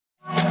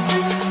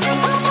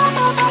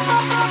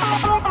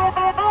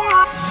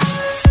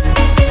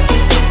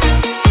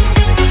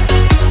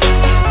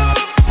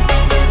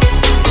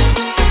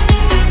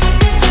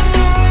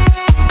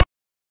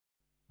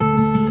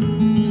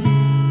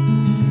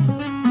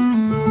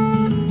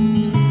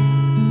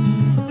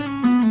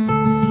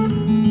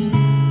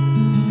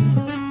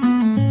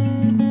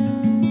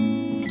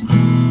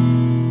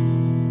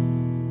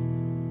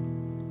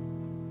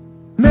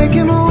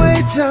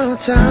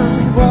downtown,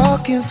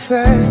 walking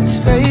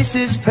fast,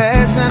 faces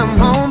pass and I'm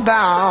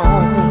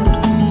homebound.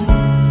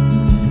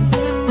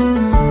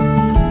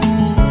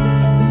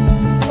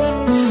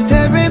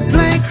 Staring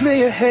blankly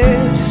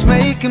ahead, just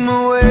making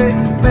my way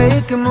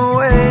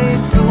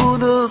through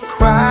the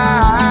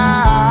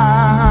crowd.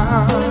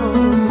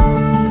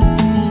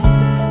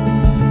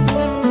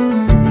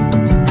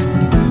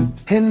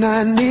 And I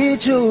need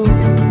you,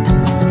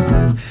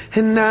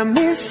 and I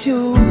miss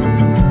you.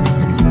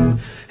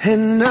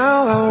 And now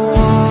I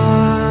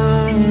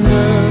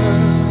wonder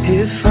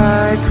if I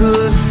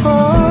could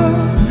fall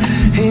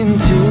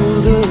into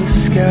the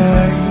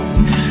sky.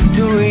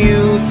 Do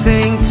you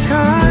think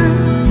time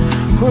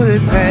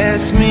would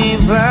pass me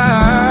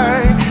by?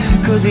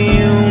 'Cause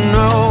you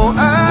know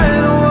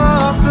I'd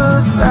walk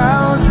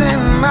 1,000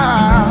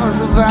 miles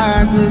if I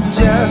could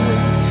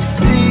just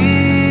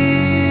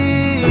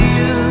see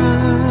you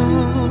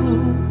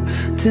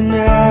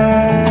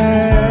tonight.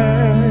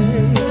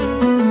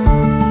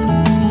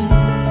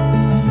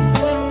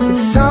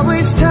 It's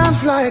always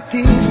times like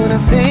these when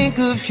I think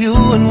of you,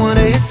 and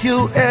wonder if you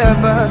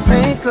ever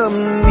think of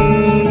me.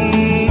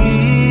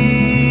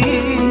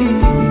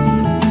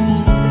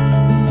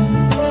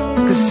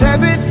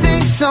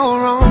 Everything's so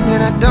wrong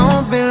and I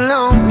don't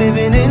belong,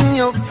 living in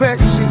your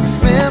precious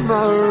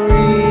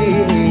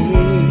memories.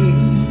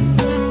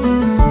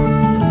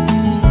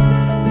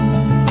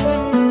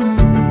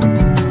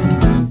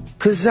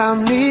 Cause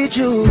I'll need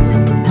you,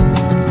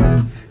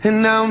 and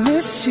I'll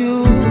miss you.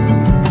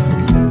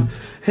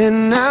 And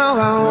now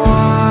I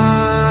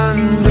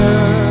wonder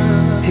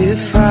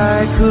if I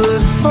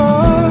could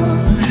fall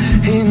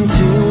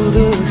into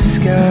the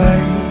sky.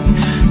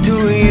 Do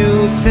you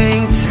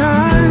think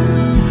time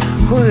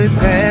would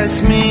pass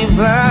me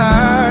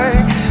by?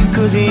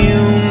 'Cause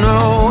you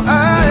know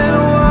I'd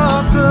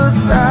walk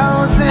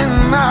 1,000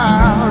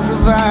 miles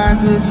if I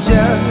could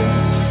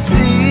just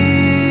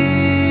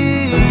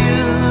see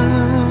you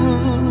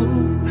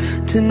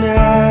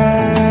tonight.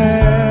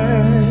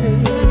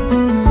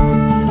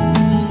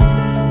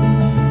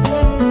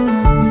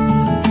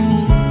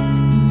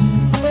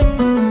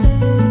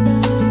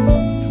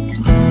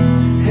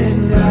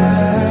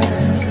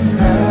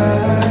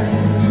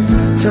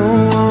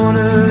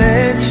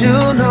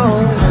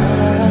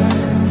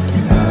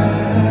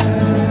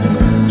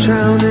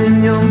 Drown in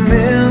your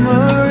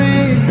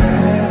memory.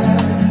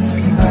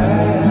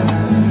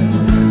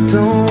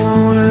 Don't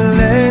wanna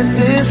let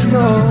this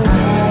go.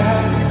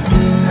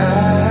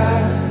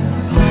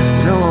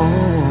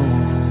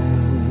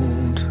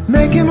 Don't.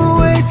 Making my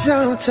way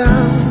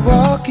downtown,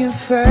 walking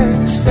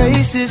fast,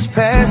 faces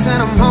pass and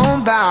I'm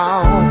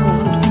homebound.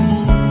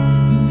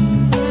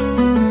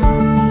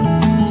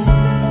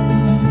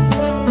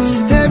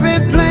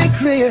 Staring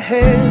blankly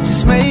ahead,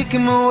 just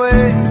making my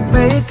way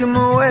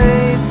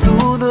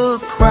through the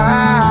crowd.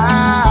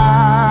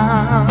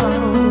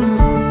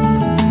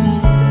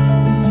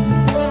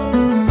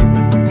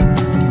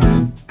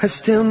 I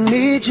still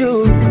need you,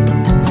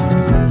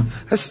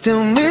 I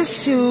still miss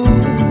you.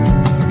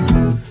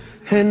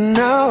 And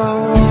now I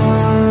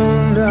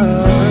wonder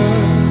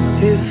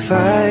if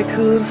I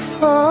could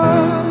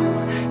fall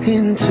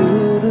into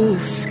the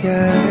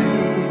sky.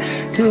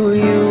 Do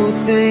you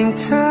think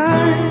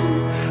time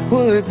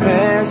would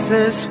pass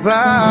us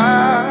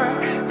by?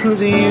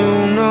 'Cause you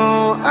know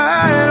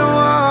I'd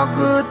walk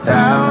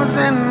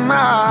 1,000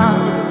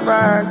 miles if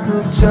I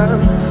could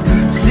just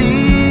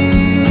see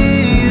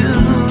you.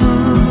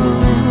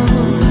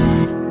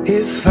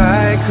 If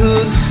I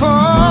could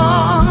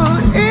fall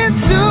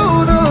into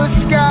the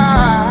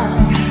sky,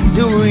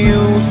 do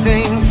you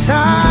think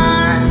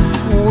time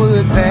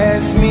would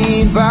pass me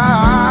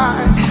by?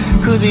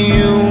 'Cause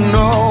you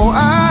know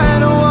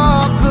I'd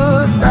walk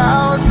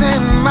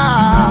 1,000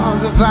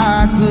 miles if I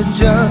could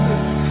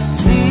just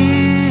see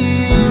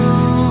you.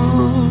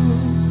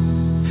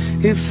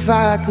 If I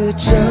could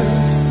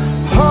just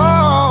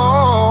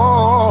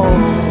hold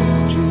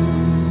you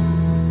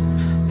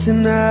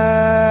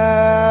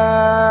tonight.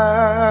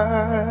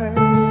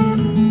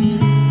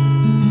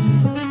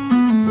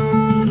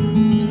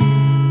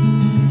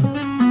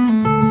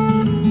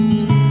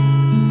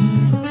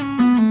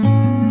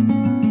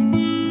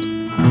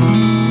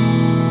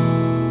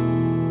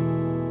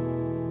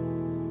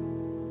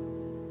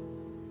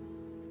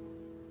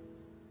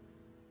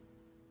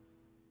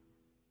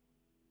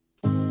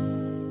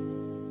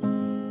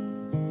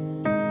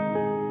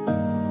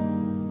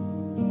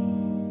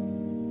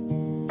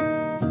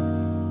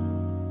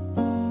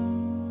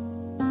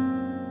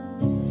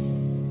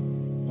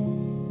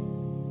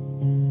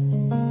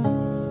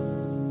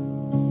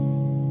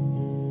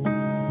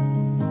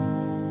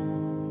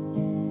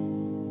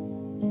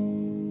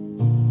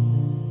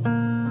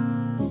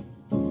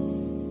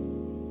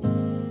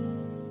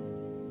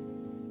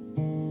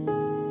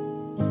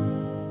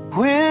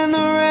 When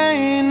the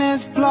rain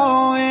is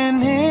blowing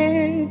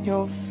in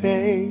your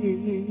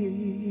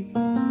face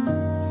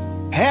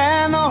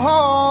and the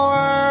whole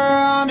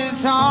world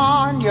is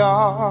on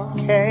your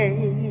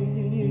case,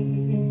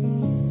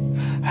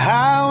 I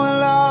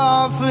will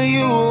offer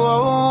you a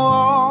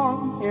warm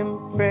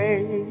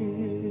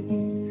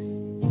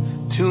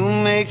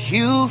make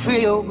you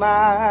feel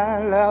my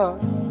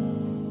love.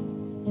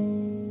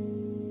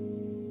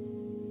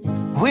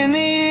 When the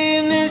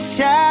evening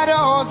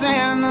shadows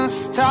and the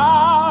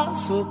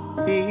stars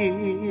appear,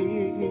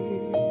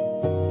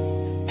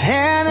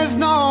 and there's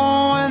no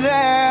one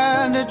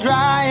there to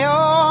dry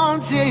your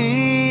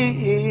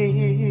tears,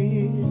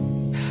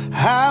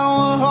 I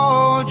will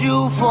hold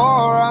you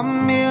for a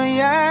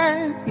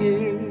million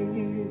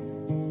years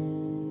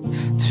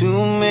to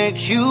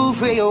make you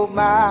feel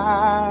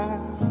my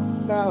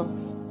love.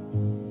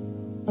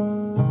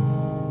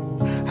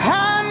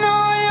 I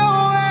know you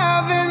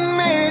haven't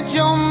made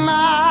your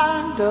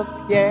mind up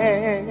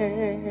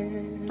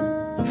yet,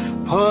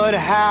 but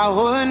I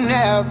would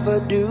never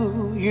do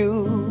you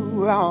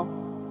wrong.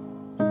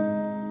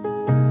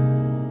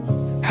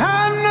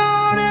 I've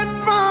known it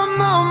from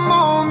the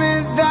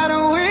moment that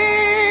we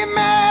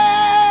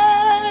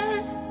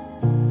met.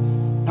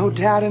 No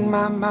doubt in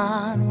my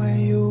mind where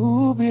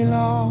you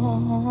belong.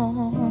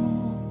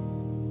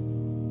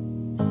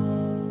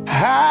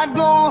 I'd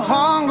go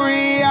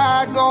hungry,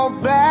 I'd go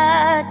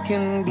black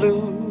and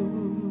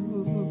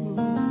blue,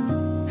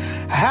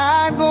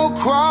 I'd go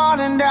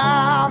crawling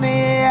down the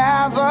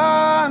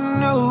avenue.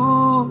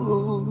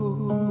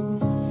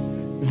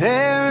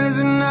 There is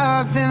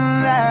nothing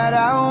that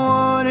I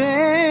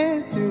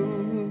wouldn't do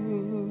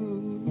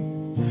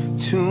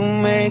to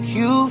make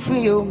you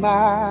feel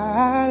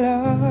my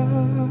love.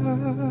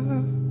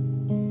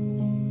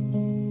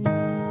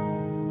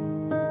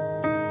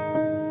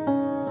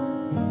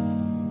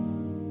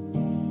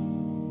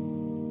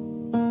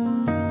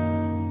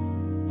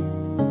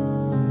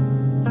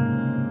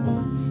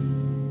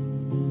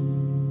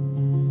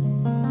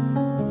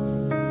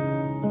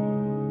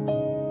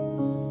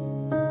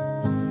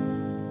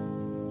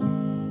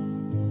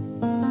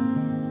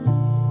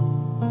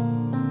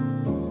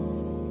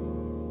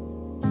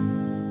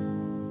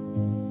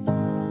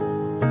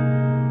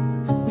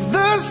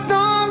 The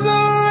storms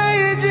are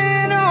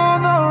raging on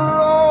the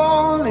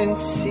rolling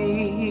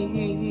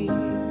sea,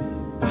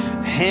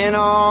 and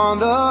on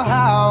the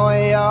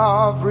highway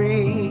of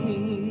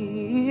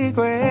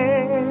regret,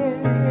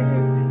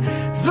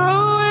 the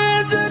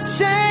winds of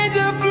change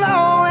are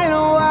blowing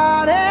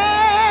wild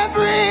and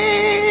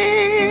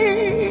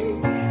free.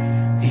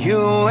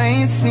 You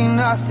ain't seen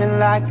nothing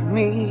like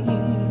me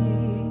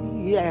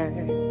yet,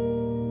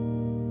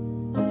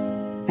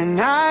 and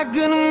I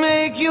could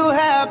make you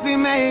happy,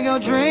 make your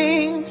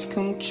dreams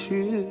come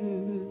true.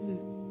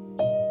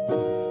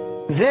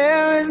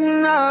 There is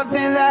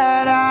nothing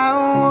that I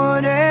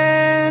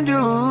wouldn't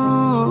do.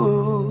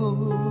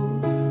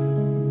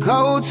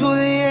 Go to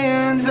the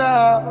ends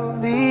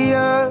of the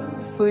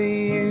earth for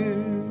you,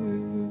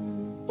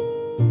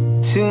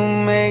 to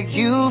make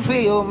you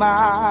feel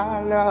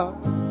my love,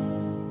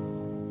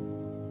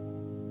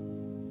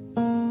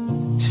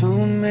 to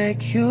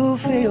make you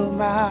feel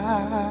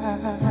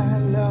my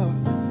love,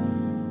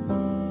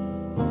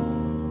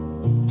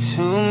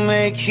 to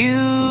make you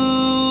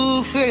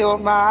feel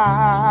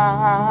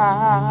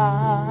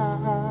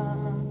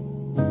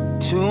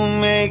to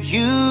make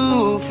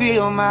you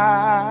feel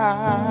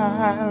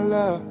my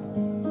love.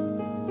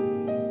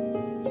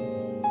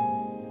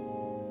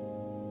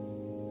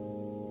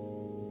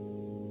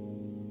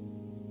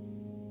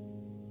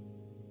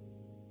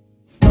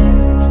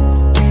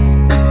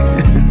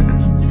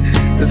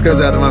 This goes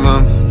out to my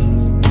mom.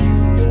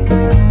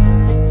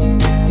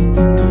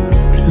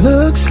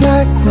 Looks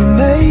like we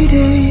made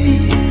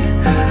it.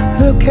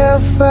 Look how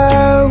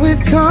far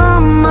we've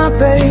come, my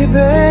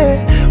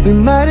baby. We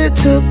might have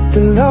took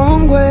the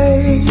long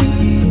way.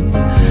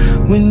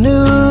 We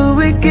knew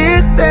we'd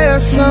get there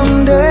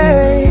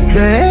someday.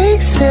 They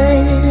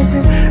said,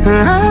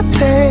 I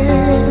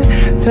bet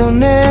they'll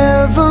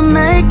never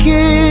make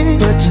it,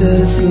 but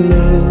just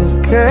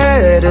look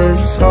at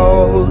us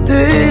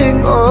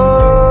holding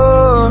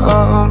on.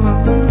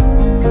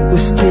 We're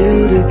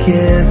still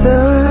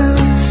together,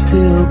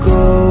 still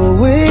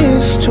going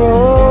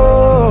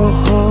strong.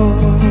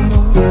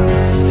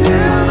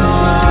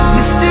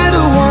 You're still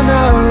the one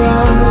I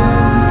run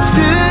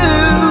to,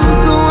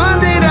 the one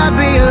that I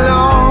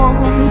belong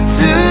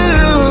to.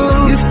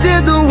 You're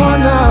still the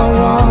one I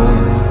want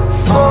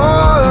for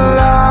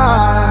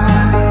life.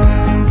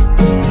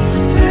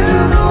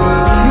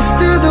 You're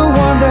still the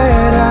one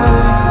that I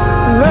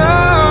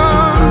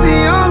love, the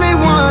only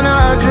one I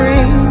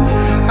dream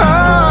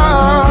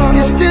of.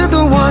 You're still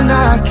the one I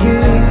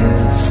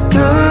kiss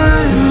goodnight.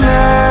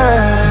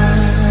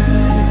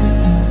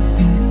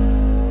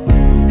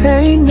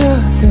 Ain't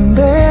nothing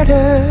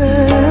better.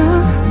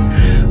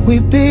 We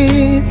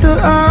beat the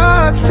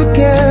odds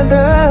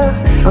together.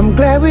 I'm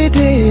glad we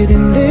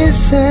didn't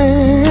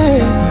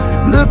listen.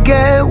 Look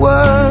at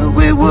what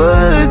we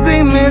would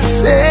be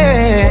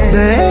missing.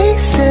 They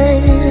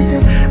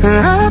said,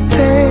 I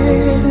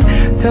bet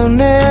they'll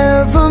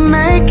never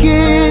make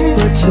it,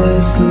 but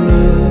just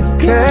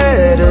look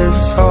at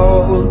us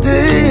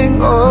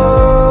holding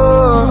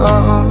on.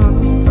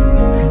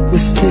 We're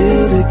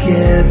still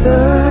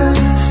together,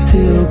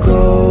 still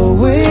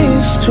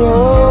going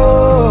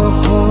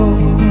strong.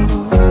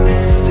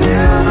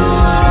 Still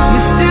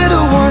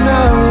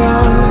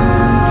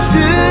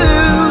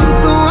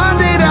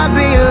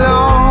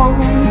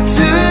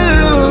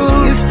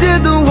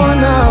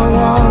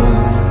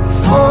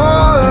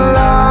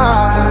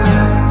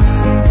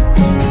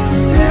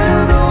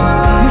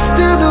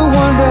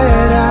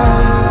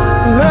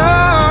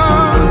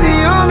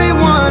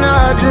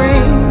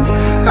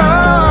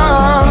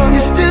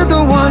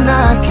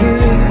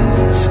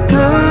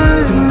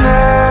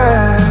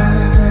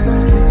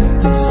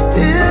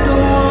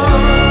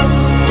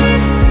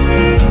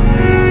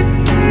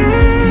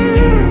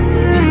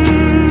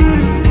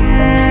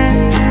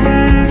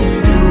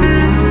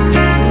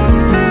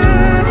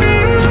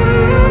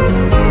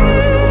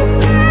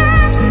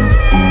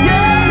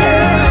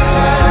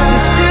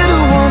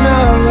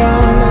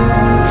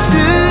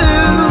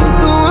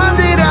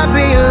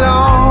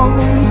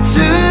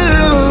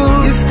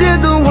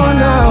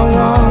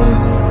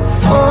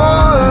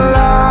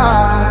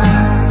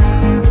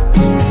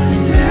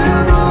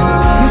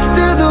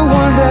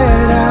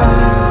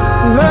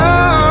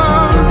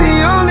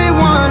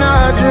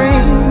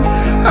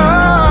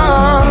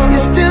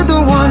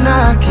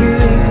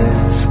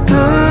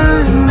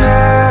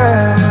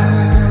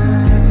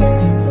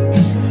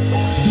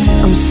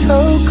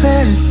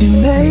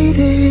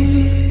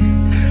lady,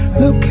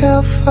 look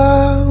how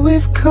far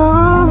we've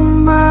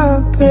come, my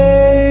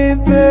baby.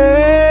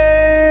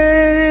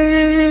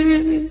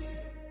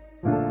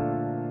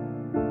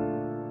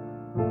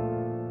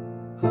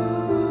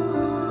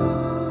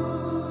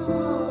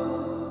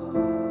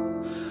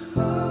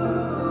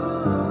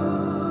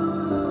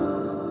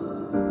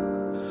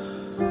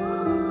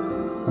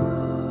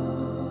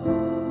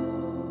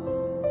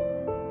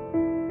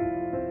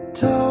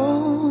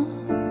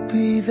 Don't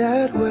be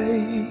that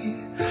way,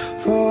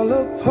 fall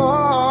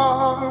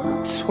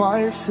apart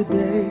twice a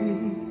day.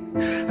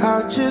 I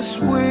just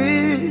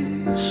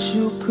wish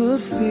you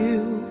could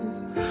feel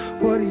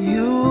what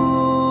you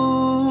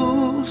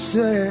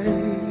say.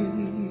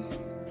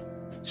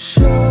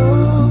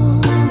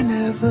 Sure,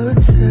 never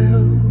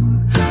tell,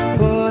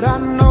 but I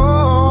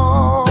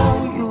know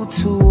you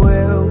too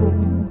well.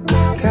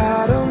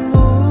 Got a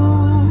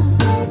mood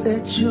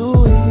that you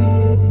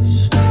wish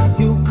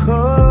you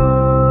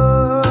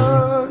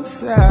could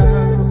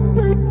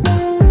sound.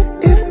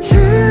 If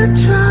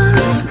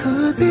teardrops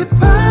could be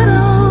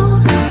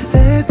bottled,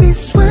 there'd be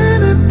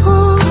swimming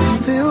pools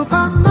filled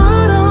by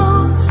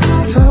models.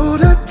 Told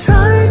a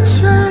tight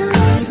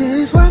dress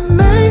is what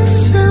makes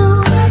you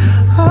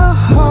a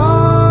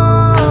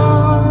heart.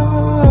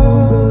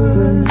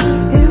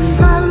 If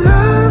I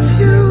love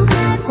you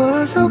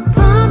was a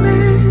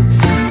promise,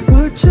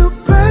 would you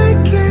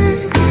break it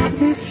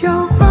if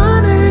you're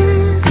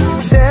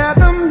honest? Tell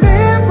the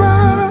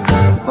mirror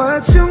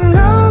what you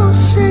know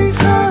she's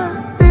heard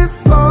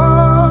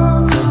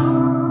before.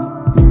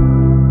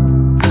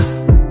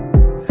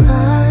 I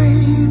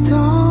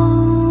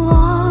don't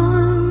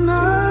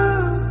wanna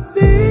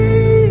be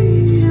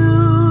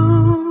you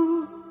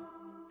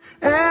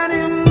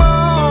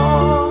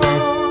anymore.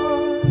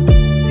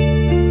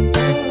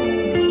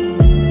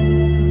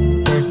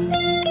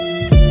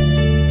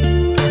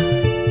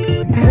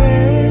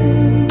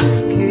 Hands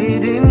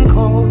getting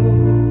cold,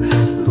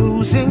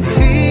 losing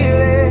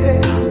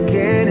feeling,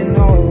 getting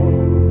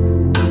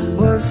old.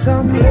 Was I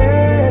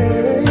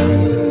made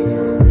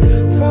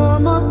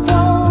from a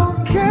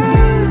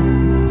broken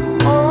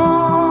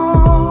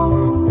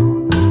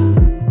mold?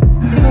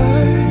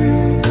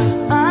 Hurt,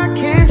 I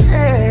can't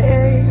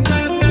shake.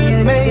 We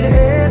made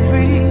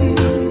every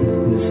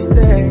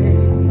mistake.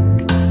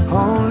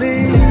 Only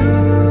you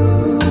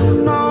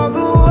know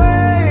the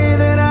way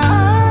that I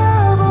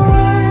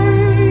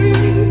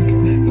break.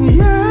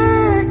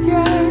 Yeah,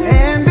 yeah.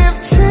 And if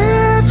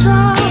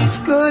teardrops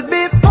could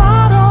be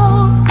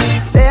bottled,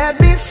 there'd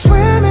be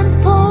swimming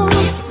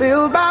pools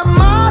filled by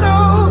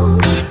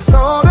models.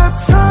 So the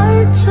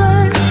tight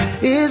dress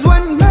is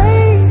what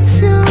makes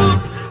you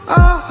a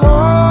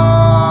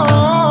whore.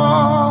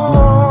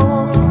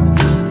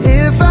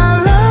 If I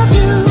love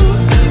you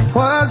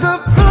was a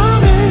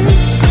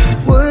promise,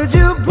 would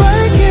you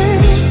break it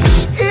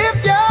if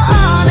you're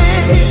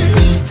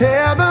honest?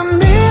 Tell the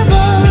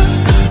mirror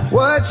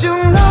what you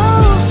know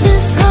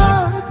she's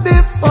heard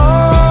before.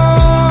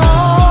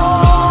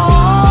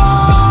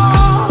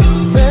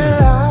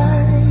 Well, I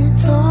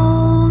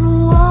don't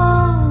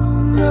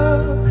wanna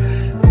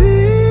be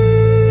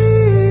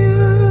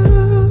you.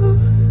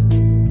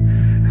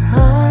 I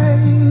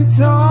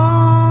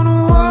don't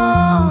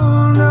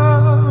wanna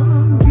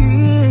be.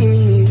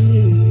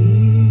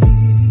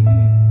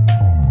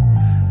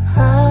 I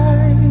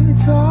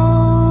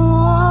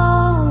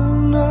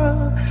don't wanna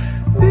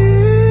be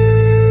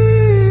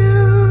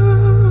you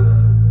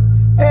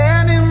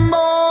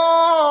anymore.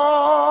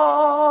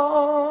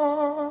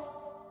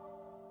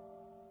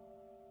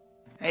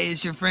 Hey,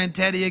 it's your friend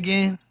Teddy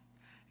again,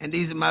 and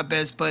these are my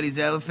best buddies,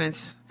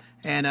 Elephants,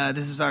 and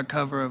this is our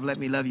cover of Let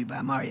Me Love You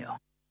by Mario.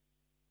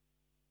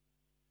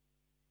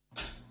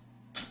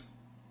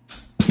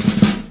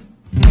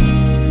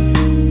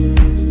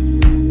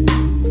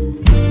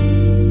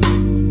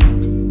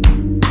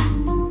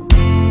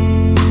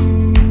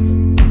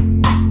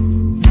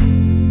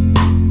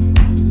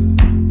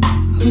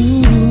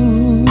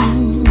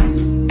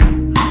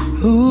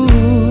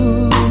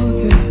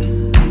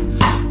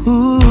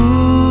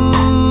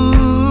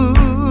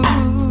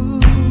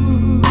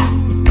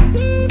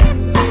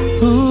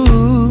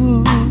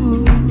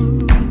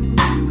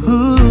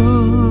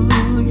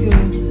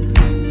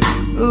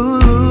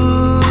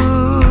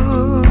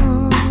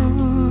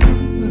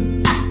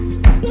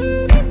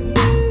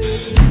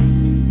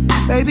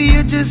 Baby,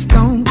 you just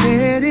don't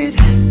get it.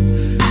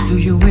 Do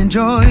you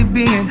enjoy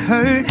being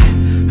hurt?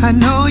 I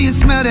know you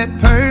smell that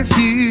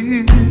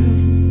perfume,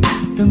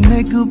 the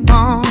makeup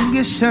on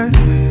your shirt.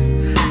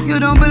 You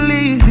don't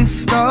believe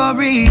this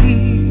story.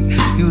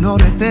 You know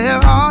that there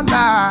are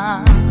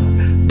lies.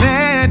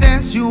 Bad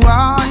as you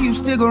are, you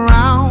stick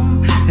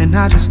around, and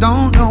I just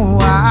don't know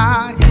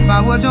why. If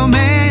I was your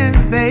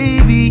man,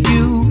 baby,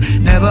 you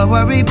never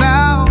worry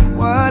about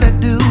what I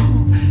do.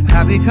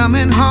 I'll be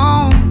coming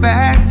home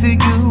back to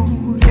you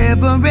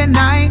every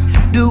night,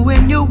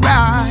 doing you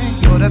right.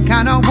 You're the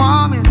kind of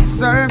woman to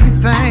serve me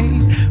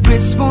thing.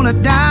 Wrist full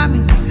of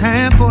diamonds,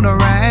 hand full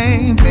of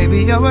rain.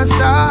 Baby, you're a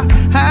star,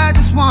 I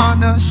just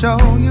wanna show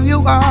you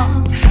you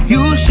are.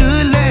 You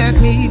should let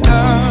me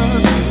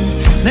love you.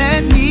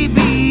 Let me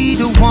be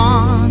the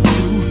one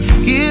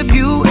to give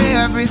you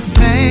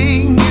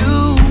everything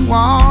you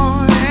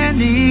want and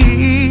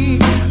need.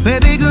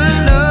 Baby,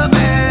 good love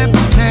and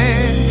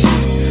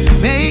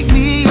protection. Make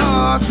me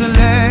your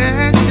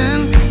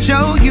selection.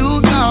 Show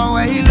you the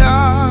way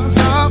love's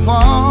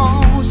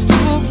supposed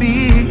to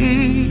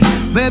be.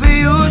 Baby,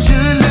 you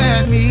should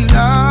let me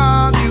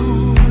love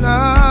you,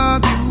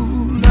 love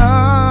you,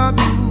 love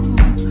you,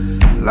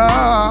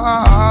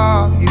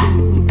 love you.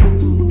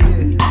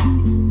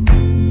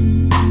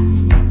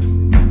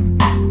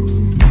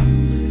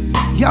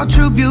 Yeah. Your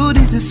true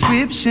beauty's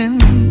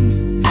description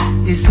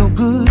is so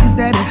good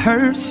that it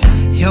hurts.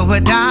 You're a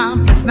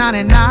dime plus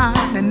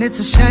 99, and it's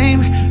a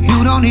shame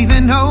you don't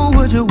even know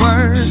what you're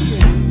worth.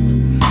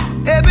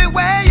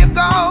 Everywhere you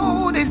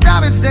go, they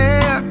stop and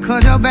stare,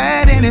 'cause you're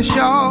bad and it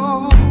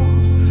shows.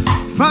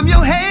 From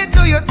your head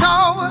to your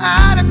toe,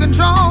 out of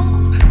control.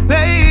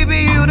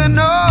 Baby, you don't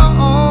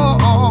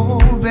know.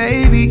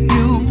 Baby,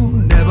 you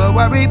never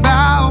worry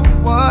about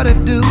what to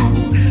do.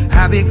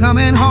 I'll be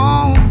coming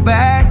home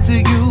back to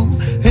you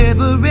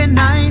every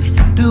night,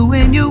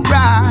 doing you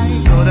right.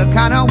 You're the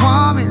kind of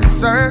woman,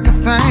 circle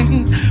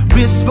thing.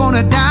 Wrist full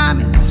of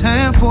diamonds,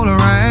 hand full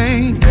of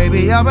rain.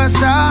 Baby, you're a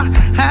star,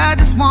 I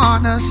just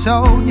wanna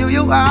show you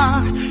you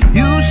are.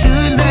 You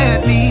should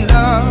let me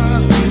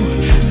love you.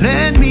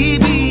 Let me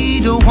be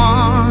the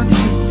one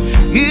to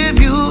give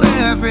you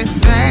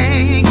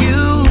everything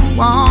you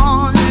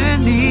want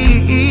and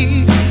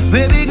need.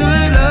 Baby,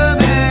 good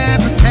love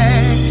and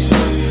protection.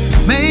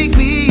 Make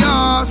me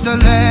your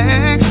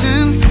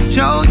selection.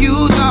 Show you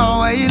the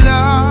way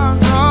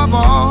love's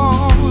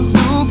supposed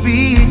to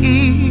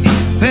be.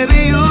 Baby,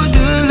 you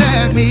should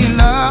let me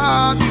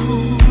love you,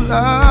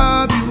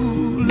 love you,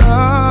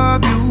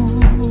 love you.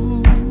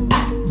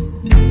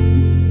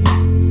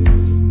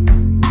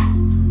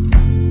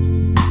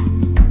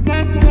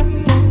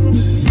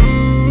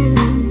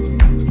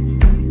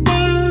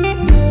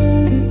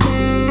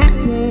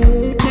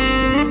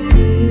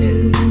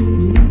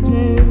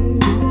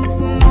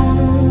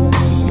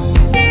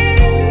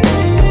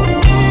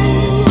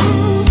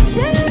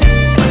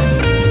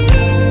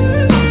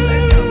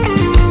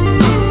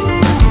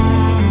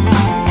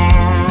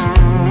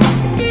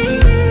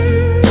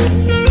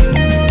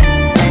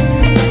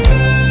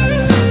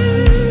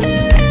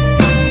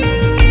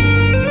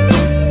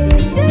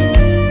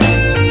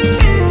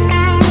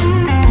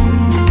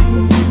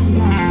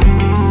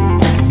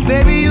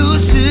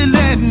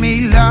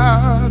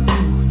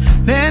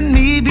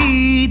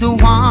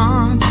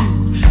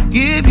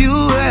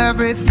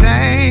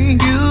 Everything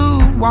you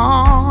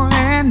want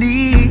and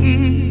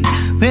need.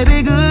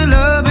 Baby, good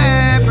love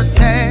and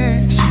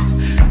protection.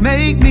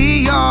 Make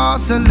me your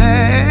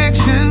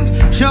selection.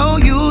 Show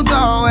you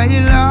the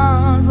way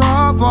love's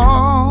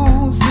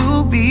supposed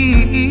to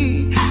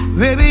be.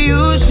 Baby,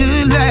 you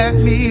should let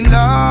me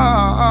love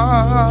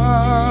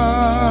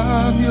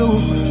you.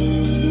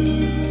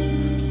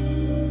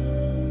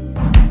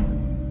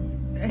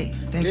 Hey,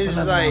 thanks this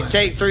for is like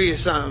take 3 or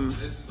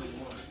something.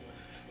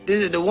 This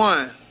is the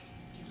one.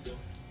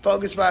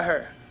 Focus by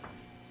her.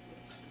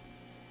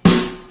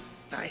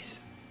 Nice.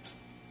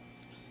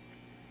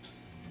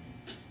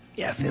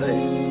 Yeah, I feel it.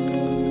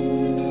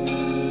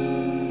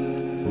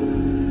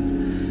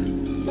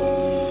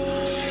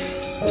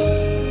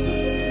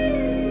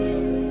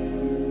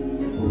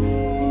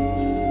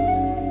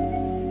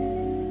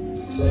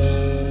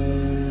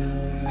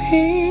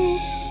 Me,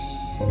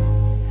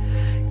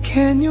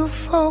 can you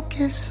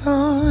focus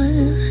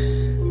on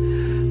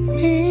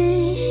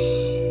me?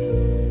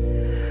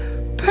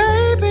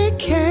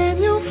 Can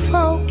you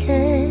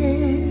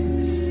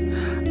focus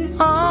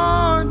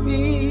on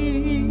me?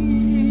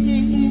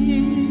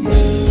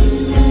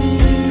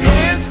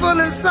 Hands full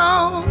of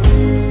soul,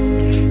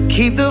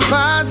 keep the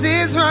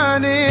faucets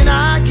running.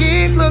 I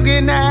keep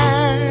looking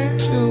at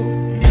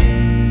you.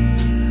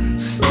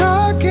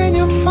 Stuck in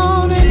your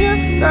phone and you're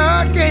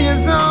stuck in your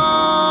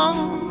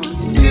zone.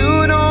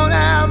 You don't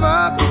have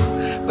a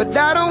clue, but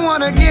I don't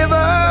wanna give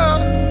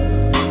up.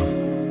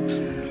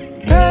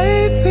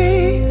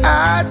 Baby,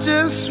 I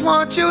just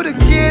want you to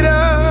get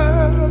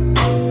up.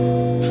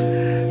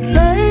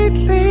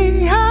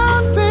 Lately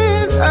I've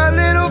been a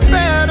little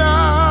fed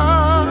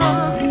up.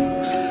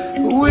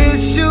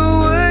 Wish you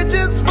would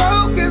just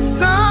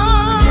focus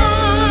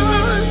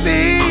on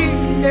me,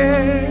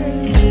 yeah.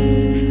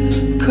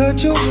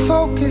 Could you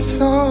focus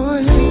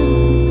on me?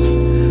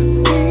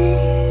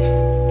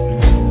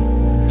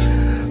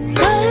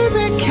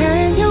 Baby,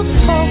 can you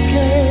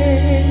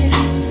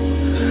focus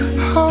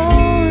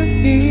on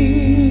me?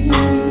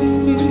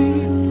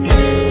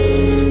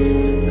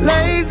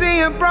 Lazy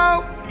and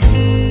broke,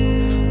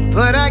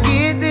 but I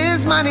get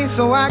this money,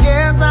 so I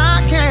guess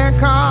I can't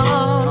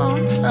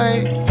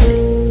complain.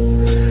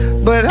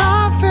 But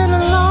I feel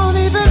alone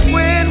even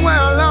when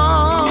we're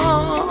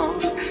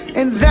alone,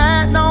 and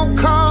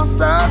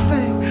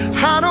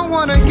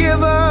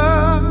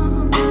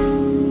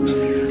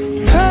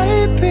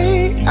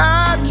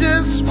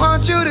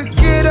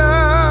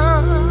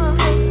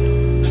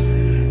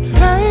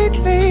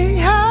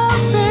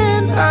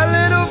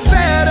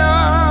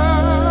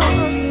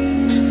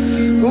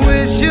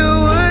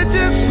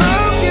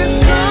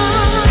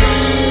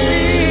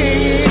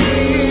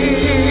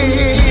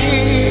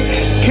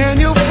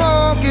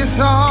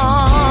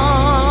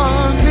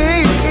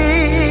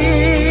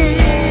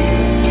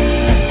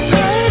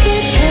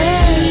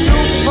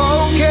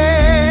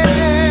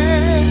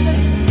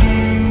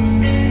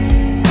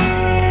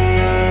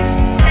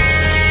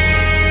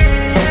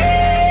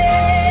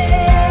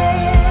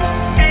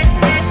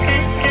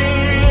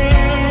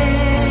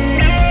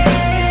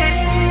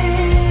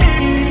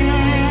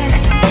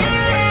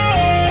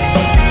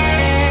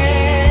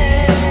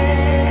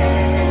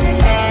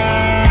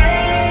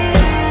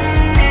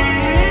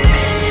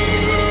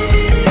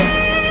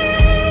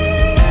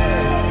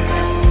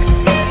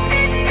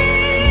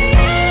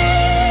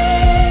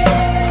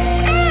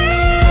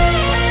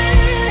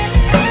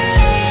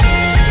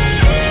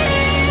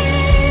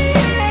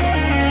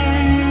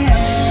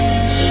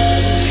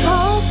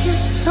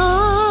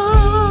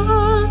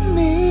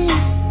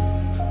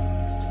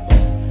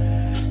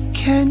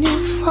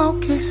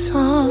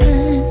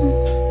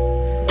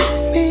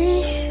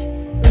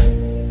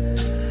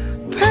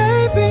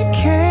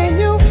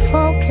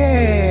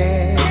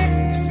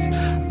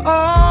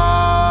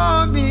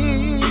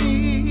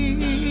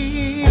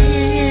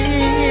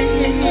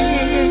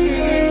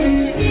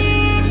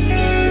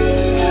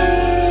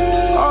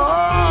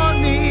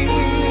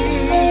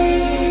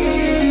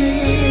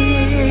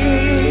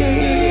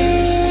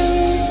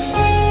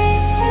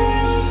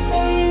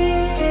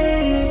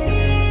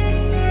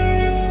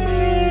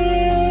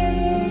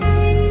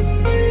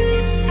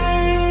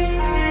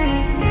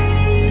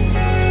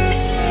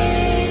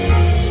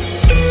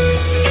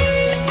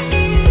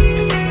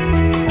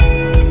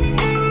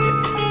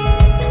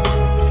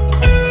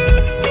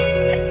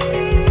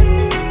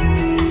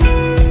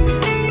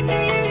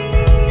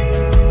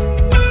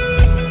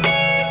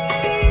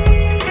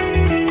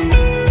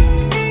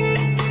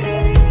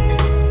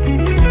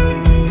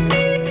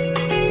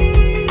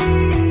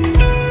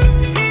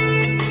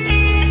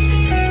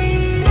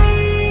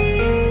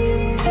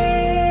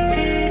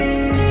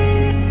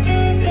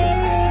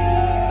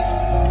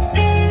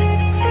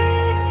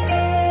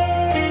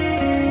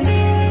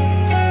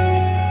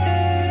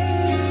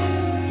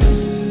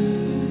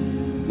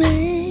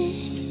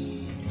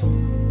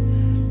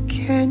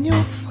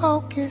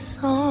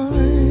focus on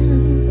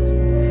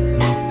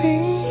me.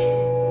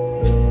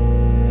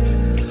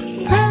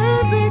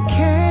 Baby,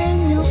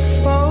 can you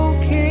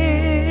focus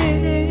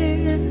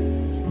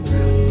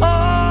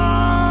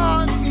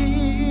on me?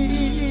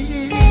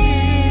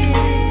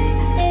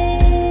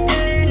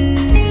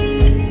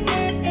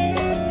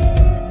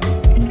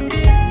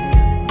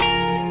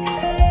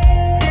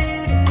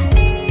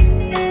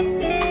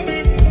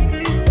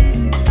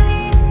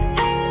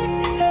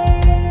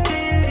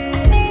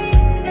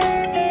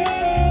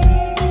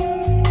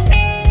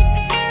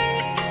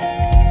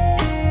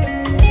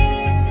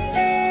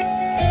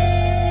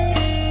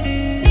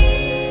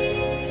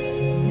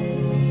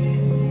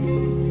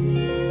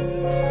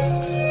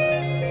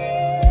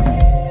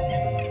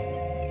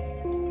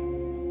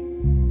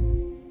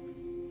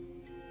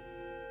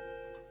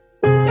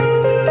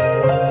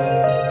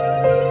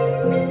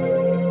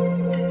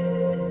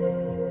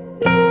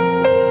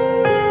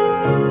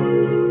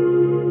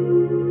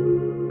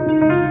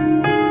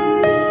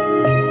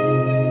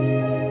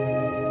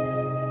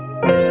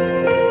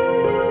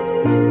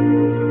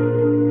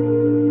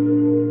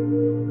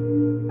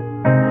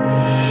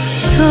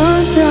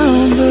 Turn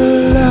down the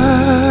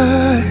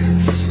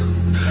lights,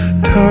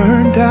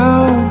 turn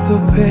down the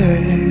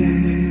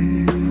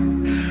bed,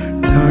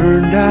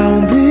 turn down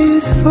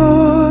these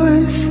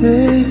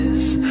voices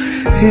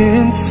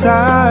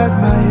inside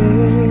my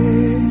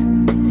head.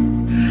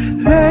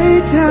 Lay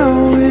down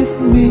with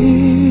me,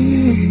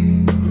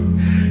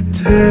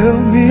 tell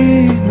me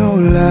no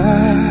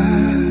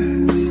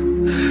lies,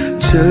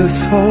 just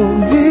hold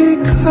me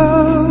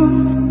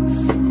close,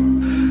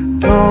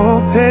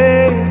 don't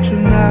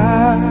patronize,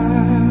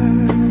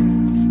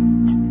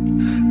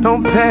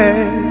 don't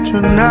patronize.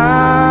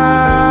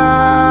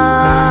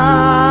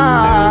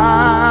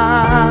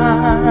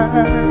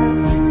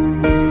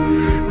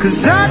 'Cause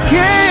I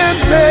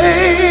can't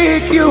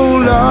make you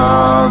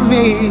love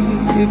me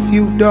if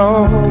you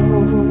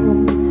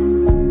don't,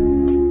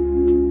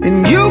 and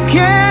you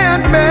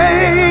can't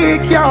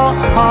make your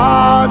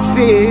heart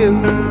feel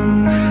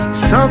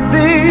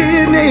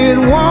something it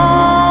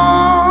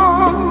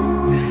won't.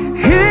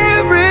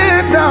 Here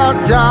in the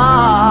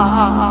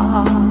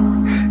dark,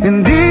 in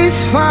this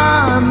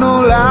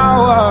final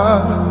hour,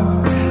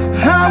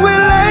 I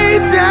will lay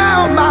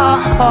down my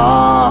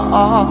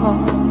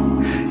heart,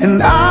 and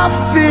I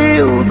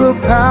feel the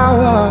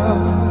power,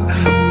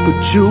 but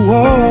you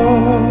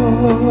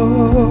won't.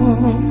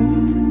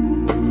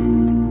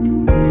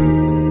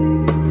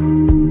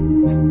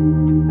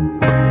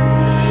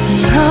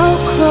 I'll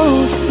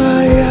close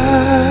my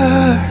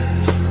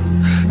eyes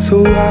so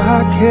I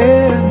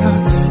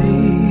cannot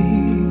see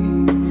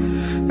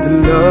the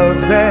love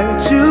that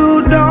you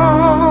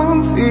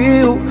don't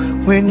feel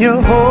when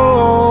you're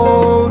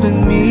holding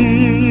me.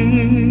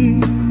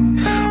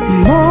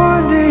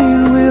 Morning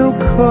will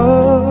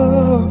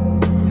come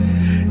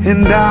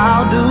and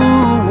I'll do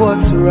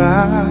what's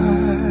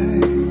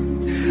right.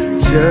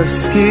 Just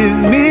give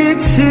me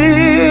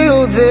till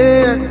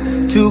then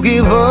to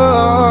give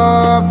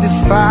up this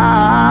fight.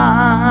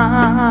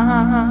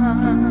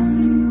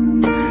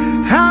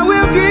 I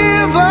will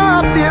give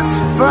up this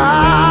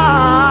fight.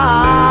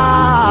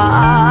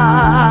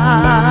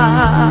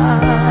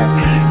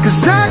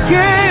 'Cause I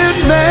can't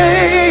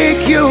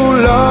make you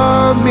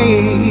love me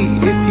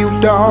if you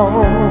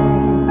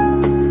don't,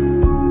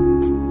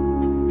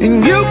 and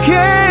you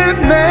can't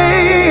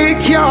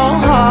make your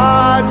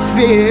heart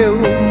feel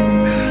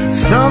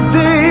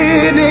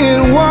something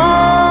it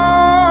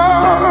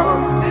won't.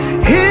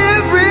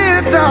 Here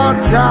in the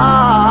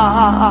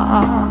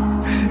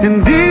dark, in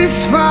this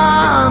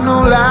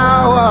final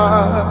hour,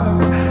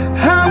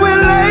 I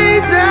will lay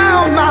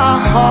down my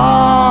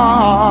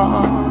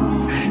heart,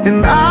 and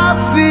I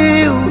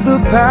feel the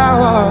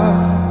power,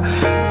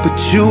 but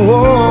you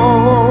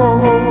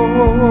won't.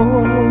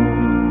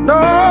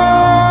 No,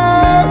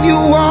 you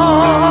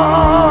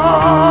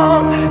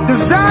won't.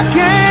 'Cause I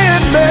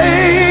can't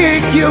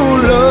make you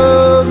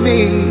love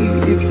me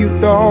if you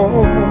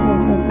don't,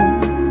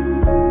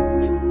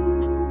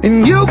 and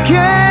you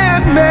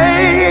can't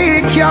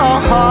make your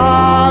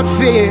heart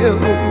feel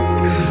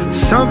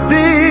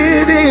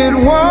something it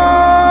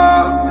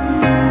won't.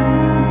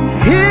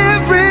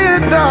 Here in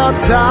the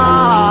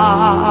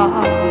dark,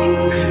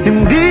 in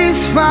this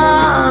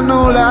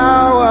final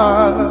hour,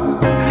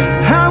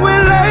 I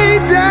will lay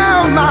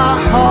down my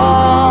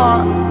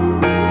heart,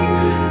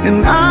 and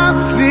I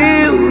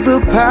feel the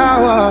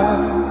power,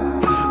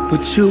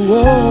 but you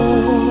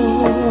won't.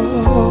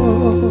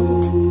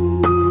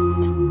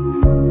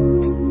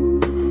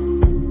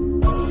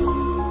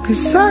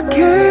 'Cause I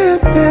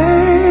can't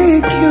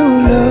make you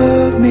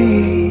love me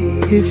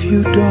if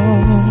you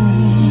don't.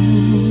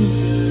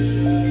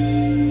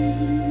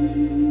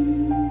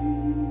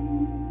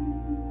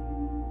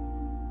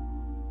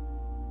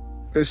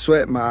 There's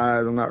sweat in my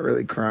eyes. I'm not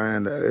really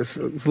crying though.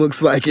 It looks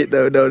like it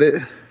though, don't it?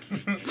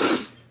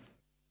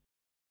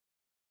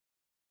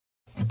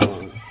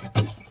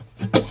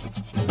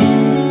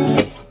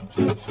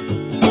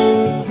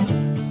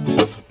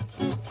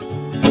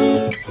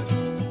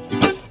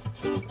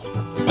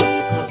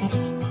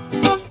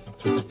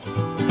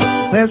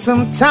 Well,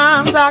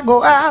 sometimes I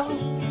go out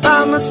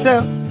by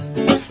myself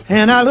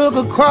and I look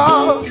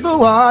across the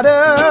water,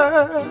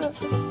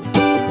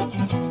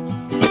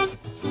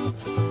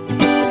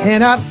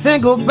 and I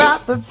think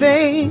about the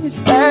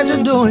things that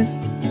you're doing.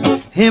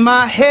 In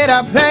my head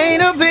I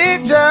paint a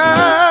picture.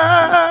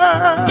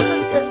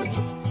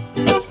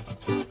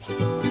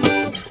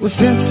 Well,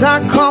 since I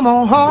come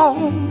on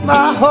home,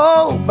 my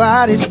whole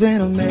body's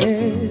been a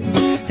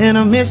mess, and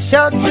I miss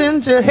your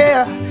ginger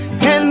hair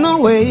and the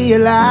way you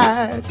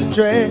like to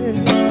dress.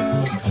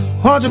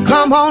 Won't you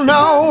come on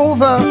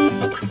over,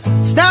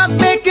 stop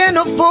making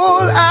a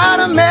fool out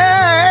of me.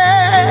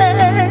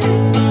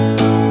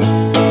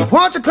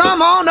 Won't you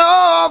come on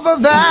over,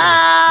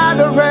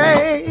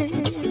 Valerie?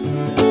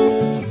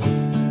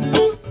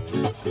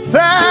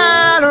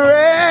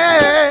 Valerie,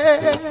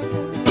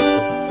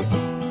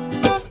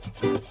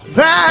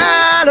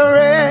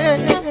 Valerie,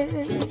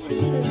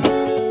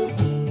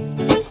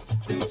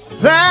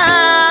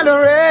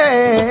 Valerie.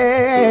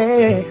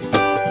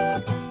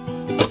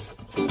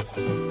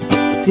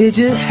 Did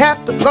you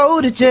have to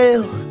go to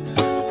jail?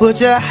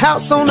 Put your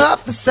house on up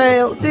for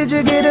sale? Did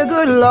you get a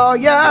good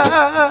lawyer?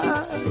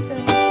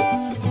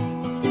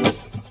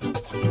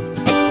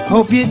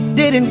 Hope you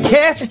didn't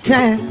catch a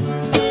tan.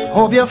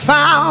 Hope you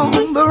found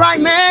the right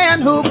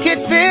man who could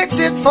fix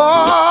it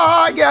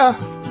for you.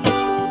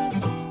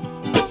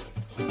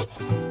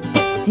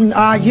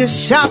 Are you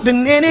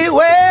shopping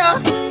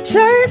anywhere?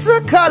 Change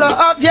the color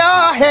of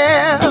your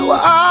hair. Well,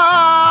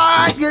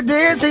 are you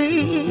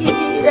dizzy?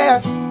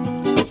 Yeah.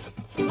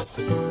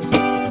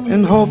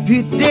 And hope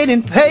you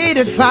didn't pay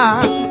the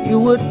fine. You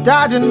were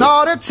dodging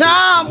all the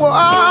time. Well,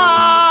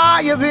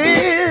 are you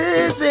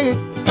busy?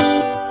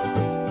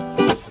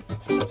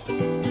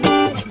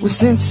 Well,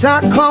 since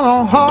I come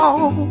on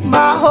home,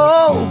 my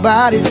whole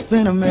body's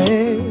been a mess,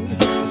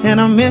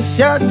 and I miss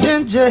your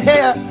ginger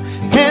hair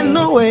and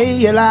the way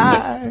you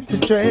like to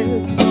dress.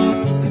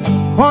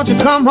 Won't you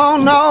come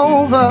on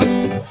over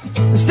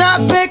and stop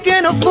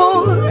making a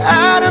fool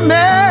out of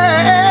me?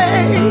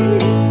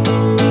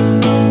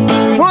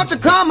 Won't you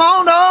come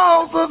on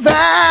over,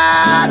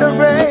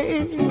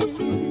 Valerie?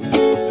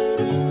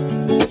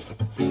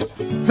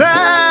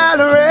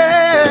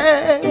 Valerie,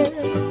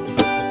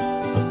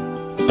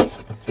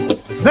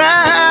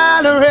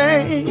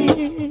 Valerie,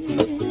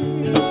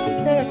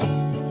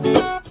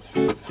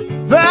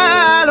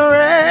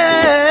 Valerie,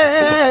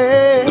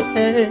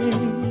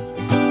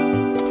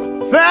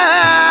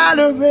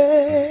 Valerie.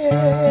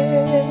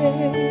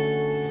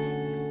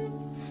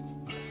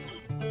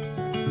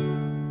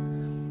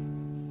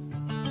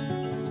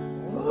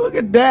 Look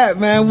at that,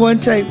 man. One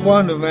take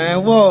wonder,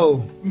 man.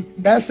 Whoa.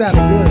 That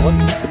sounded good.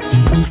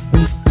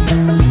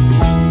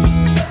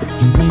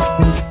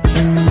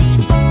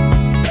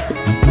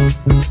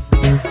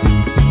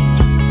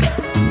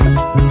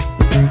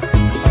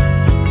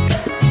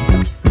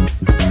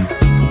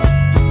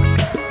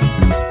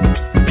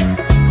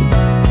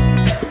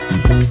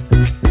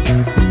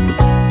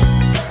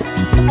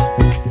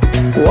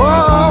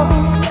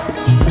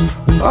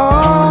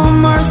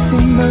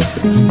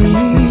 Mercy me.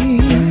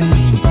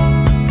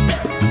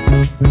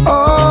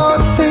 All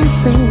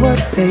things ain't what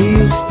they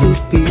used to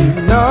be.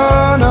 No,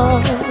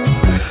 no.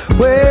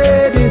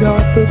 Where did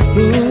all the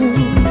blue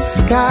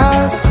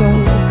skies go?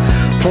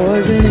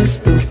 Poison is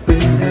the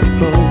wind that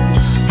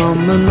blows from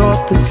the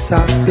north to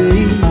south to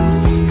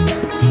east.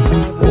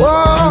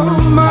 Oh,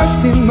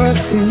 mercy,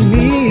 mercy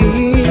me.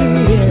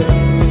 Yes.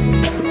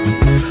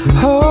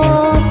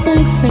 All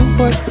things ain't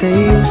what they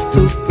used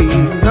to be.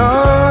 No,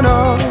 no.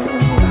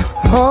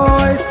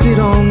 Hoisted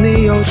on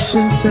the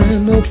oceans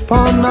and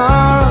upon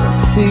our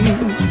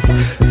seas,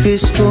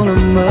 fish full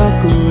of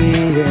mercury,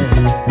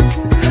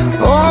 yeah.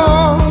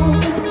 Oh,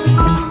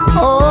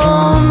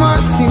 oh,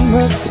 mercy,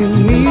 mercy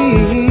me,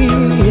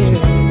 yeah.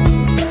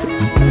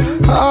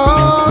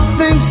 All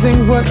things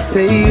ain't what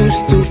they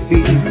used to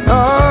be,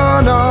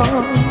 no, no.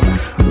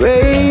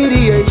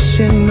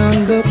 Radiation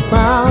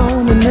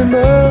underground and in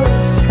the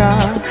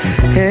sky,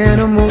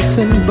 animals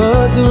and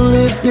birds who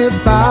live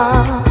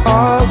nearby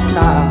all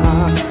time.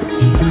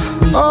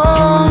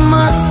 Oh,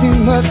 mercy,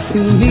 mercy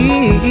me,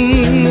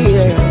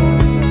 yeah.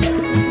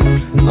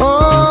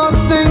 All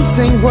things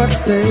ain't what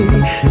they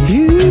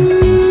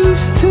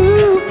used to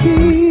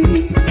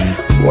be.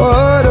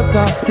 What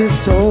about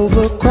this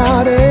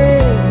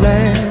overcrowded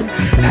land?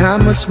 How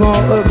much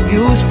more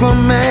abuse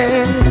from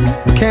man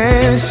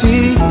can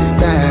she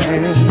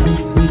stand?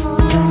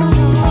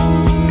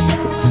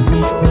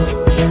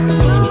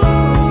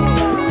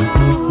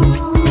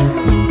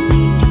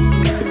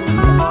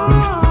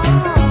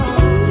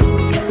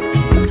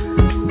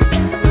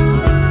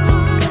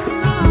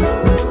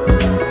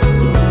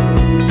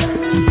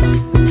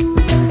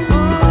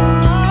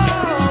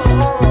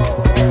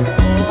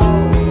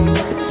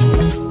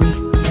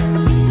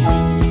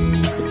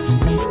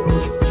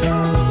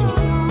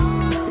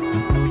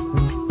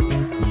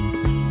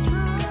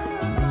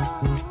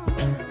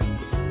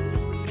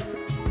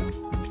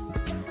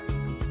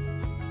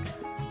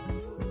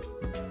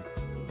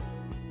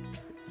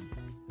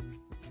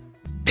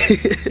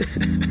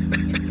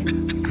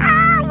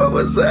 What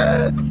was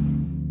that?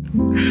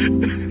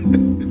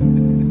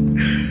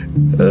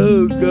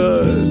 Oh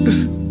God.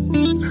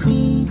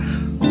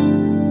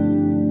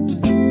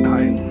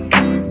 Alright.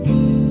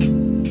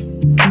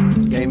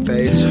 Game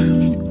phase.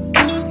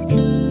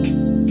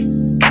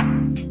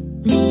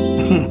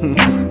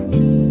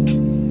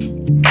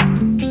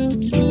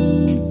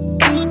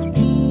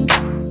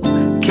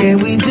 Can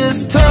we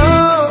just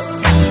talk?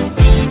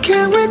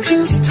 Can we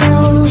just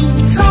talk?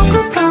 Talk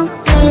about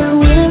where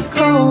we're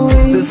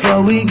going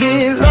before we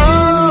get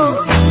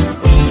lost.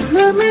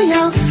 Let me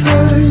out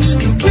first.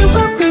 Can give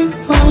up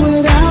before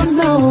without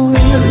knowing.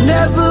 I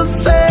never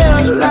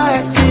felt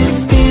like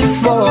this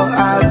before.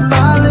 I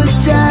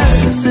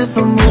apologize if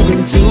I'm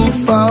moving too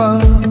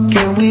far.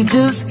 Can we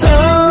just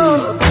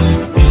talk?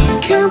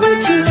 Can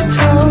we just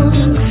talk?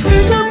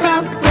 Figure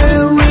out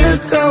where we're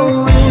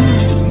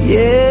going.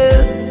 Yeah.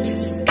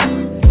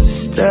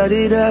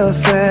 Studied up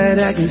fat,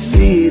 I can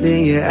see it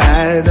in your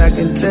eyes. I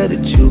can tell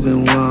that you've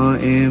been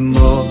wanting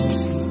more.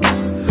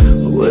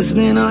 What's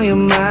been on your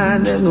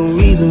mind? There's no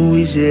reason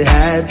we should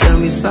hide. Tell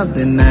me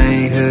something I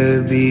ain't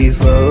heard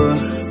before.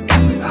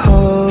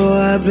 Oh,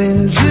 I've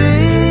been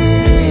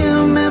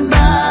dreaming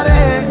about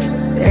it,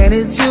 and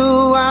it's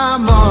you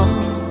I'm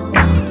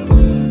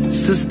on.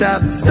 So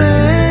stop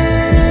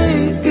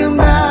thinking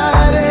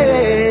about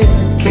it.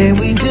 Can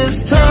we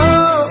just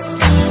talk?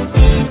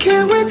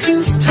 Can we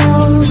just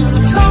talk?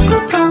 Talk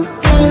about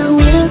where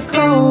we're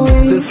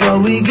going before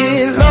we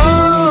get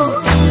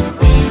lost.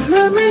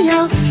 Let me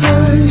out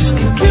first.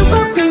 Can give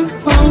up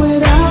before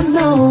without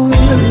knowing. I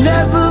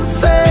never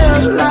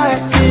felt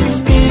like this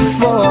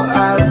before.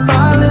 I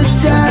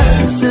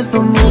apologize if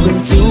I'm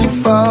moving too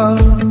far.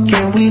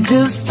 Can we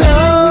just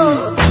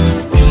talk?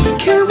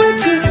 Can we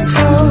just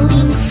talk?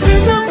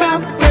 Figure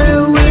out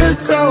where we're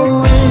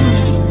going.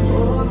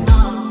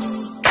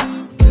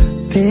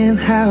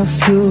 Penthouse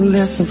view,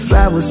 left some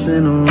flowers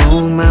in the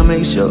room. I'll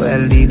make sure I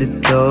leave the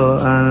door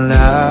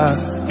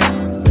unlocked.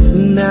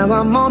 Now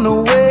I'm on the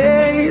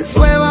way,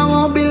 swear I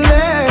won't be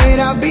late.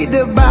 I'll be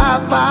there by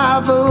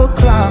 5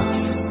 o'clock.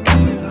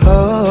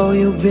 Oh,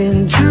 you've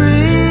been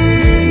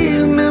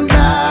dreaming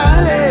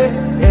about it,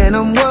 and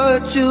I'm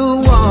what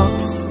you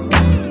want.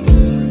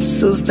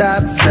 So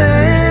stop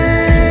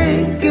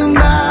thinking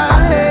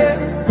about it.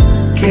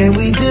 Can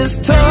we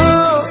just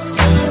talk?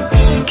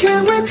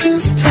 Can we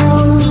just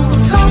talk?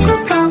 Talk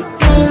about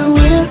where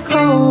we're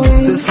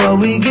going before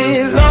we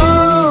get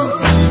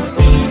lost.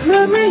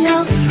 Let me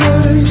out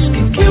first.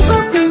 Can give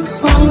up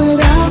before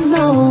without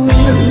knowing. I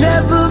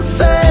never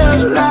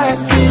felt like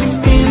this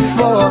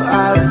before.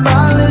 I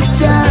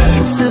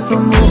apologize if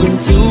I'm moving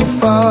too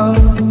far.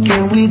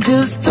 Can we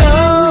just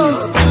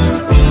talk?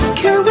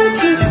 Can we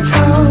just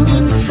talk?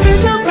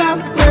 Figure out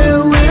where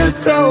we're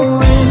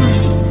going.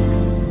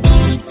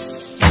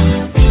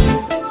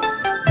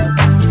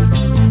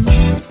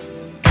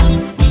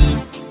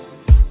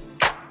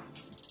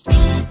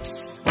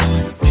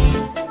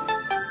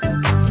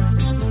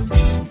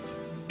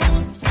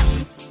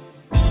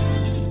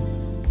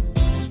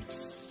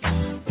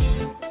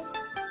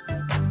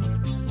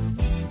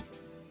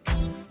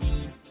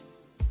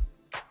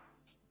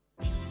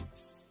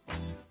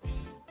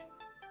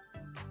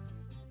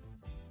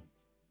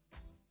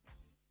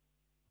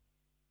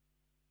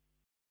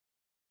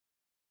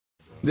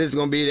 This is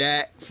gonna be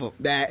that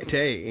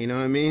take, you know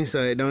what I mean?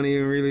 So it don't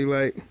even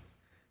really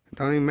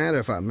don't even matter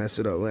if I messed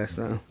it up last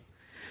time.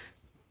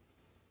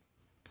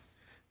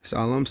 That's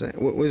all I'm saying.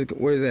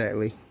 Where's that,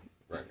 Lee?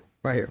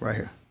 Right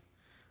here.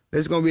 This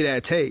is gonna be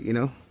that take, you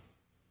know?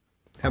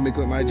 Help me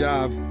quit my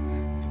job.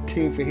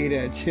 Team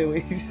Fajita at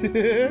Chili's.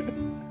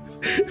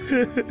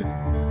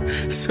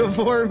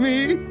 Support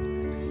me.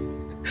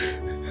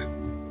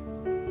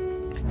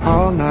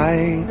 All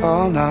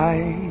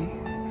night.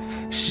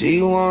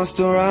 She wants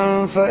to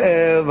run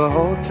forever.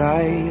 Hold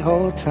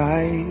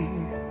tight.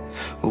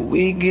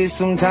 We get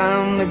some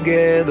time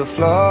together.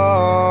 Flow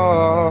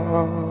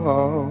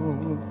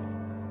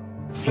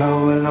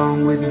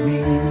along with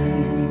me.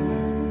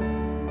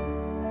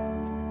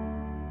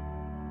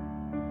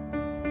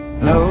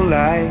 Low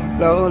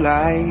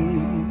light.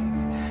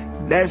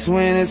 That's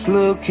when it's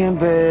looking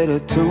better.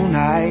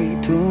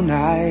 Tonight.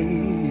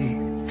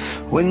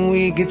 When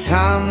we get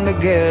time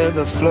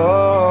together,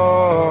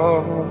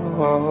 flow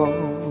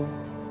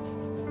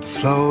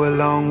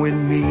along with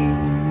me.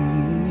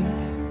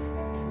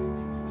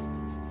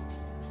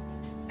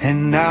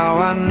 And now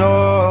I know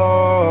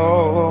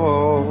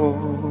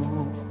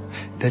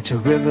that your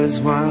rivers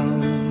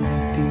run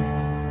deep.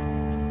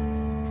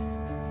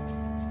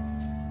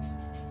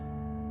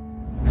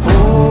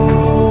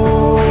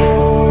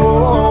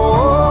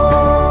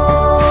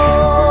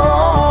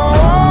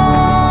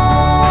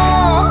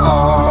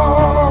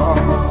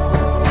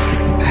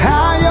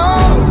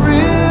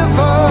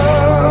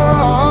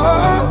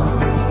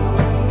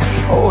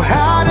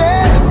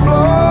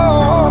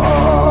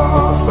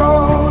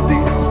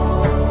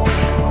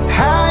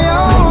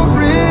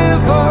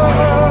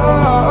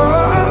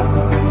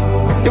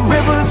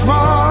 Rivers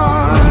run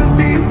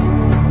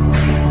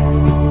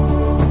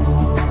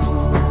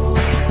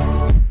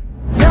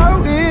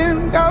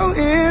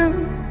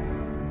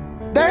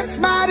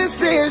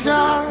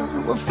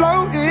we're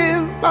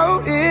floating,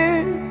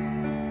 floating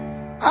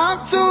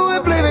out to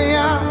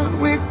oblivion.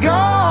 We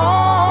go,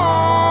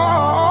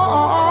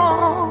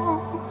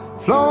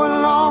 flow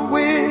along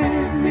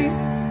with me.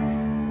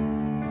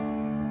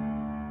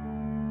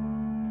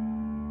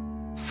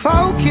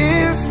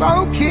 Focus,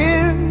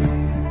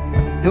 focus,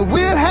 that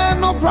we'll have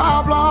no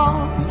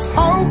problems.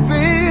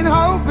 Hoping,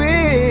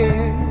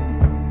 hoping,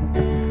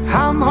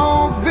 I'm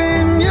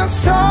hoping your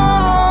soul,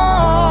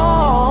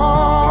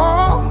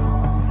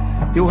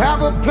 you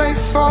have a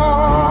place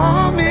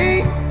for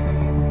me.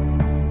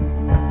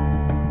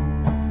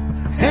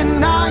 And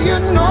now you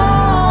know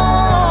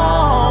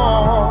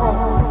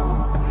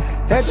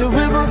that your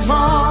rivers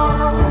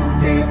run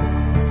deep.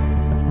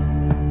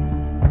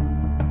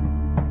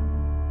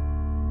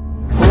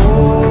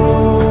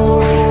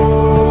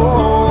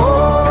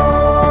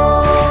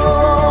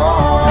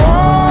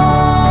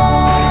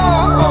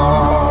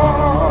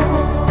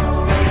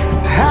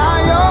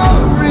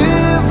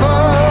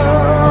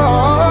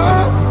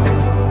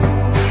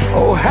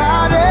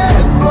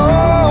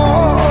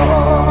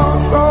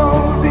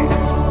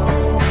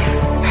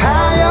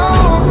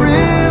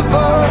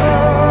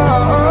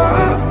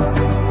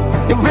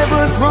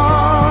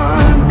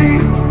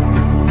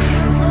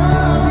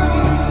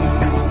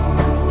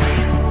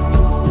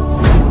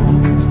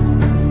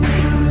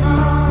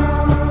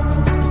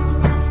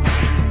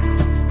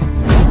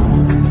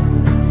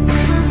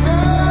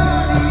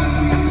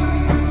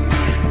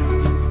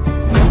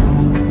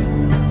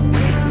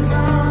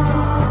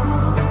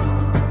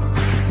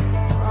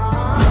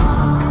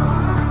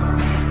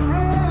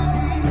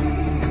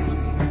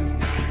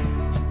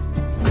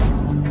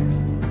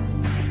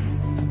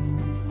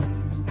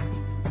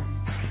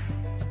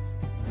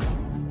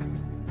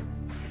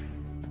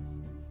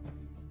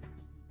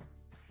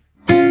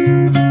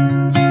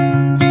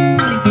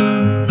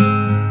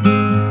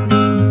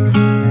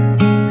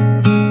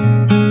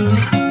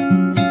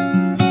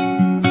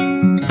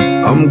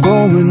 I'm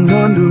going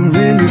under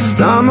in this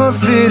time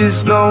of it,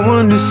 there's no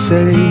one to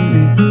save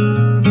me.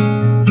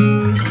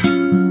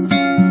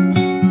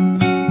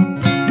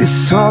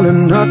 This all or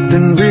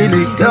nothing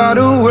really got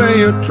a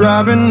way of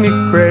driving me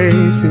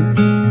crazy.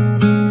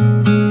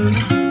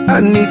 I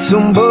need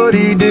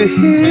somebody to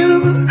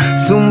heal,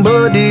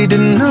 somebody to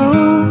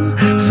know,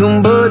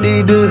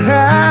 somebody to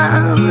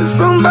have,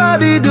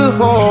 somebody to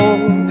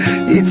hold.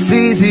 It's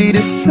easy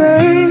to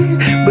say,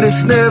 but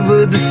it's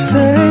never the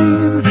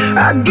same.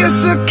 I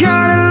guess I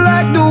kinda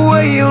like the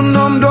way you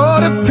numbed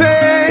all the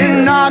pain.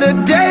 And now the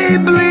day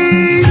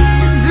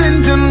bleeds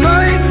into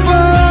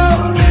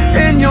nightfall,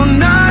 and you're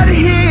not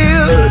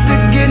here to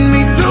get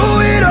me through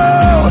it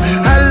all.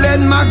 I let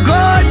my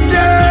guard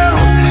down,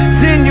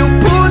 then you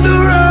pulled the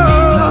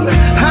rug.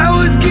 I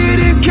was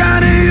getting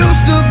kinda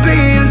used to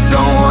being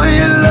someone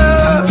you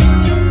love.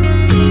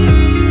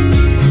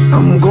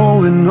 I'm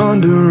going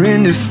under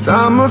in this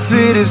time of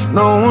it, there's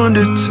no one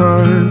to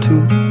turn to.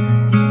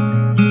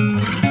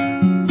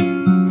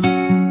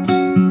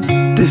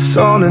 This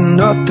all or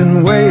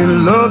nothing way of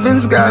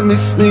loving's got me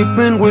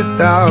sleeping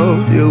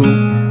without you.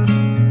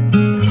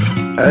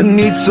 I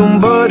need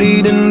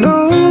somebody to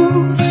know,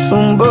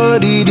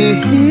 somebody to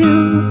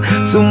heal,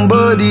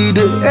 somebody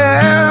to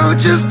have,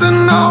 just to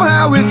know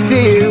how it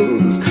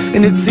feels.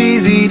 And it's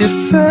easy to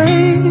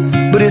say,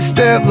 but it's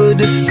never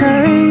the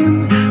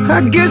same.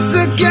 I guess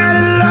I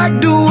kinda like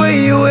the way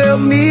you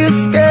help me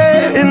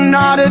escape. And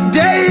now the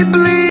day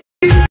bleeds,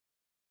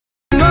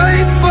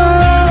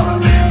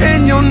 nightfall,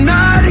 and you're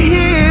not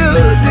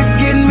here to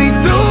get me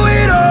through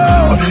it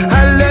all.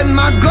 I let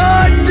my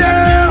guard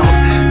down,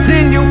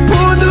 then you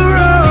pulled the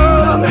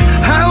rug.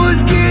 I was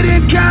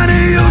getting kinda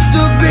used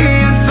to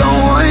being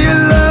someone you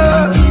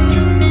love.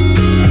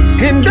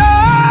 And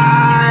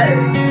I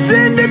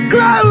tend to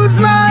close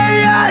my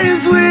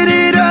eyes when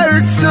it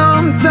hurts.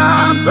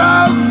 Sometimes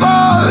I'll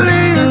fall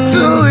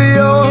into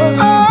your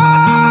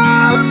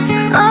arms.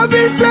 I'll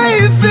be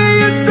safe in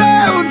your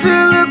sound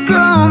till I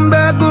come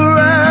back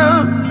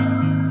around.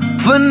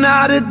 For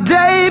now the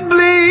day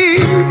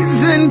bleeds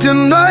into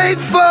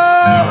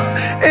nightfall,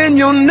 and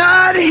you're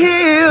not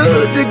here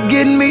to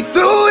get me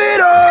through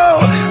it all.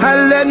 I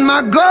let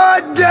my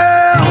guard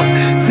down,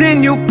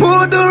 then you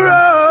pulled the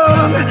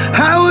rug.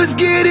 I was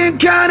getting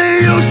kinda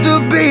used to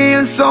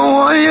being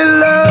someone you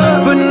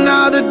love, but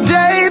now